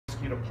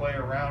play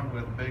around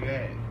with big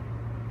A.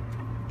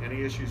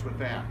 Any issues with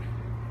that?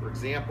 For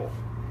example,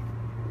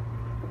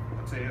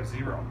 let's say I have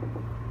 0.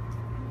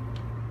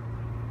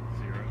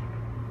 0.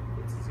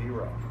 It's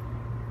 0.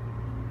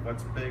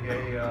 What's big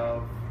A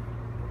of,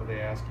 what do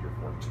they ask you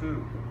for?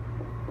 2.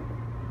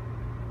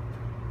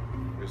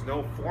 There's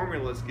no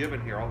formulas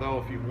given here, although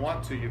if you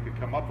want to, you could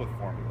come up with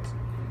formulas.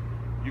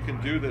 You can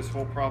do this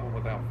whole problem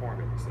without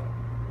formulas, though.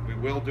 We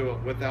will do it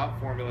without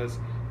formulas,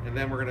 and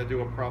then we're going to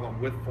do a problem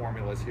with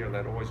formulas here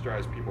that always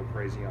drives people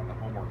crazy on the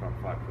homework on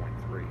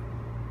 5.3.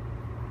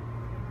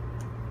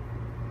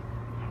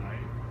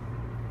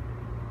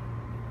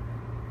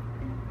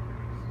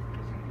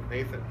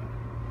 Nathan?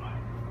 Pi.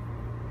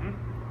 Hmm?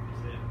 You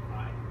said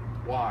pi.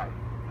 Why?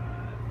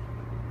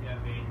 Yeah,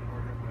 main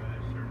part of a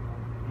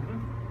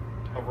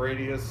circle. Of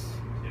radius.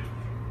 2.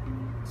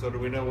 So do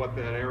we know what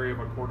that area of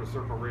a quarter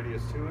circle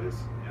radius 2 is?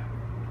 Yeah.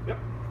 Yep.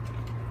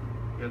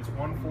 It's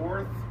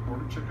 1/4,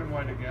 quarter chicken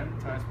white again,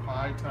 times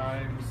pi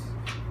times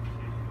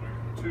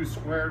 2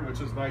 squared,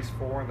 which is nice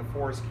 4, and the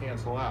 4's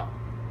cancel out.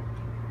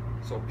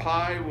 So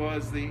pi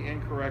was the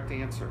incorrect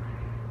answer.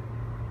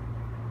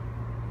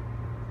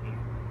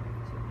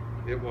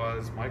 It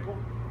was Michael?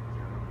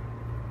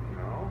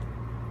 No.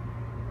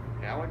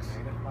 Alex?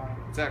 Negative pi.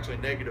 It's actually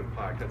negative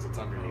pi because it's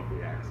underneath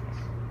the axis.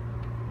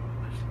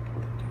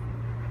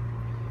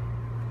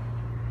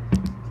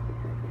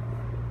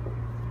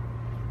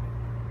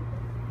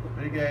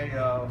 Big A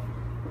of,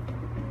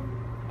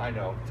 I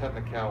know,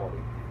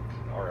 technicality.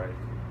 All right.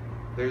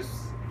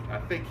 There's, I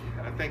think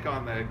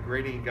on the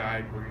grading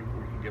guide we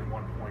can give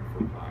 1 point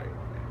for pi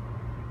on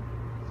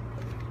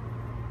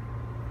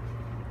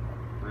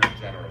that. Real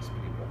generous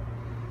people.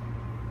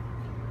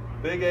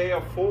 Big A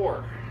of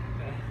 4.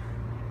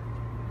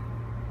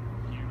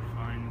 You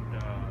find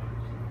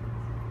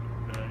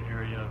the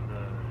area of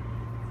the,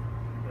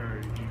 or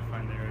you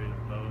find the area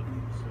of both.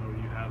 So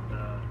you have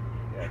the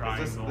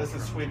triangle. This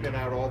is sweeping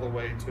out all the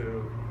way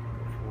to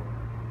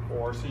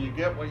 4. So you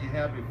get what you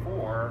had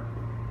before.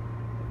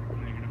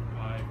 Negative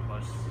pi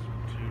plus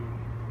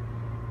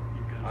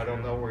 2. I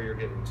don't know where you're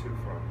getting 2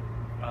 from.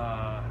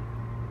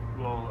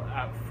 Well,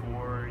 at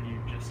 4, you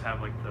just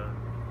have like a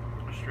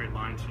straight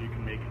line, so you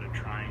can make it a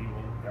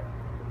triangle. Yep.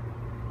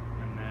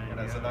 And then And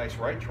it's a nice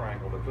right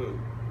triangle to boot.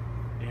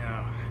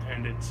 Yeah,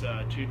 and it's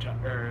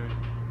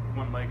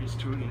 1 leg is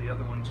 2, and the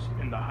other one's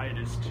and the height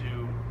is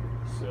 2.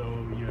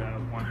 So you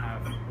have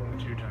 1/2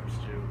 2 times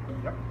 2.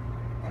 Yep.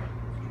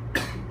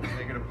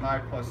 Negative pi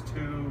plus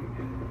 2.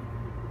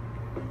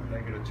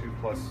 Negative 2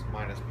 plus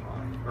minus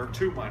pi, or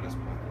 2 minus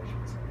pi, I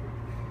should say.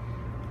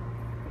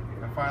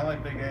 And finally,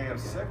 big A of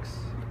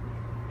 6.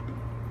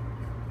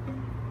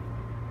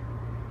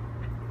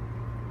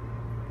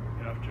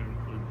 You have to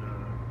include the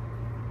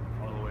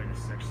all the way to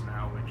 6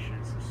 now, which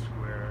is the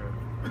square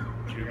of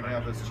 2. You're going to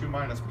have this 2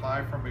 minus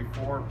pi from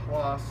before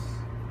plus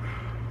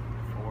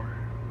 4.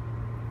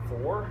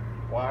 4.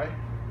 Why?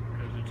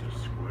 Because it's a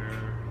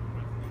square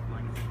with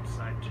length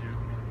inside 2.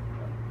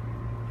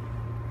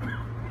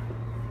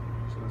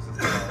 So this is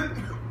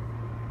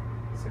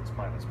 6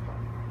 minus pi.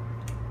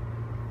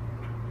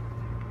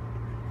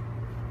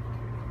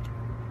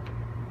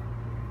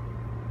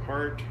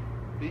 Part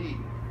B.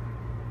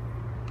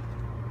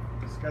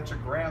 Sketch a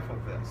graph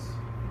of this.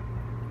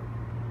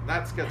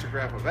 Not sketch a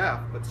graph of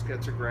F, but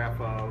sketch a graph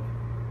of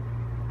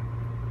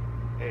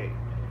A.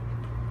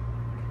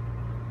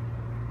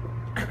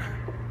 A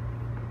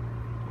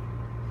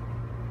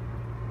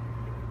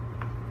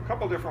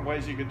couple different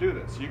ways you could do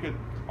this. You could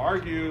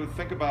argue,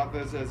 think about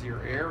this as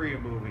your area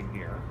moving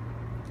here.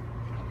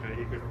 Okay,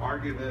 you could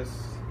argue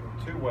this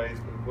 2 ways,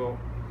 but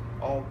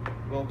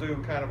we'll do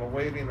kind of a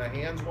waving the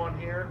hands one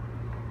here,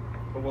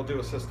 but we'll do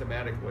a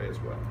systematic way as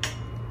well.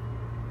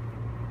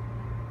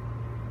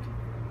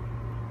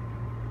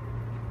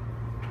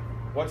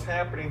 What's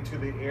happening to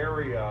the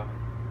area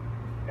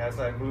as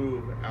I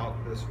move out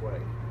this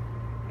way?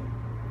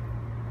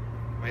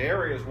 My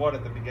area is what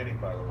at the beginning,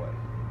 by the way?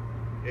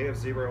 A of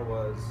 0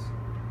 was,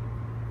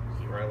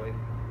 Riley?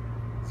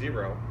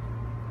 0.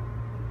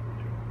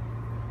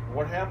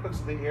 What happens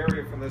to the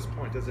area from this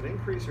point? Does it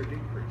increase or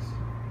decrease?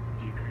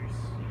 Decrease.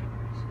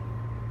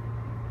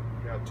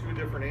 I got 2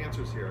 different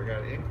answers here. I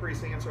got an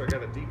increase answer, I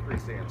got a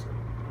decrease answer.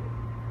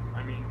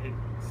 I mean,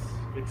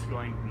 it's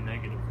going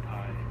negative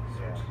pi,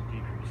 so it's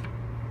decreasing.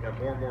 You got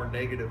more and more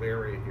negative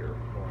area here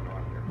going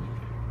on here.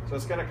 So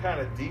it's going to kind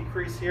of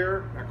decrease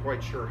here. Not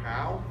quite sure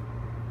how.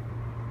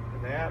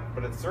 And that,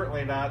 but it's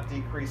certainly not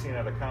decreasing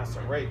at a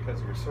constant rate because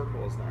your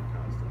circle is not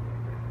constant.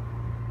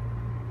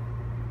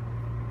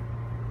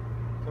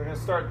 So we're going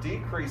to start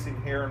decreasing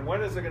here, and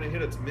when is it going to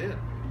hit its min?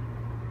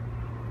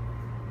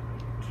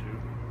 2.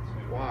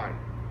 Why?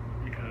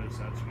 Because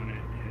that's when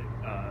it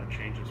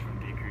changes from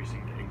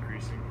decreasing to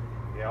increasing.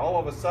 Yeah, all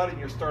of a sudden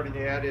you're starting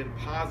to add in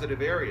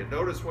positive area.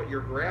 Notice what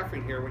you're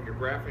graphing here when you're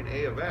graphing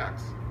A of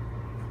x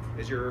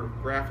is you're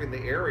graphing the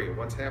area.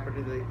 What's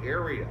happening to the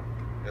area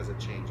as it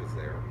changes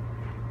there?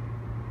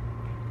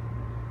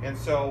 And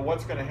so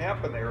what's going to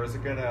happen there? Is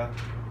it going to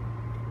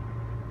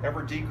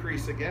ever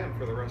decrease again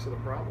for the rest of the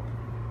problem?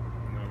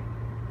 No.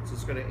 So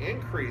it's going to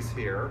increase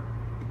here,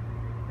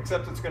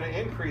 except it's going to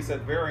increase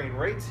at varying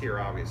rates here,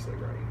 obviously,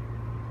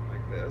 right?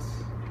 Like this,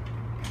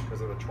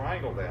 because of the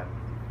triangle then.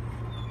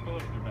 Oh,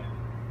 look, you're back.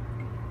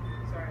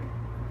 Sorry.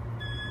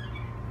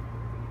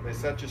 They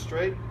set you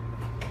straight?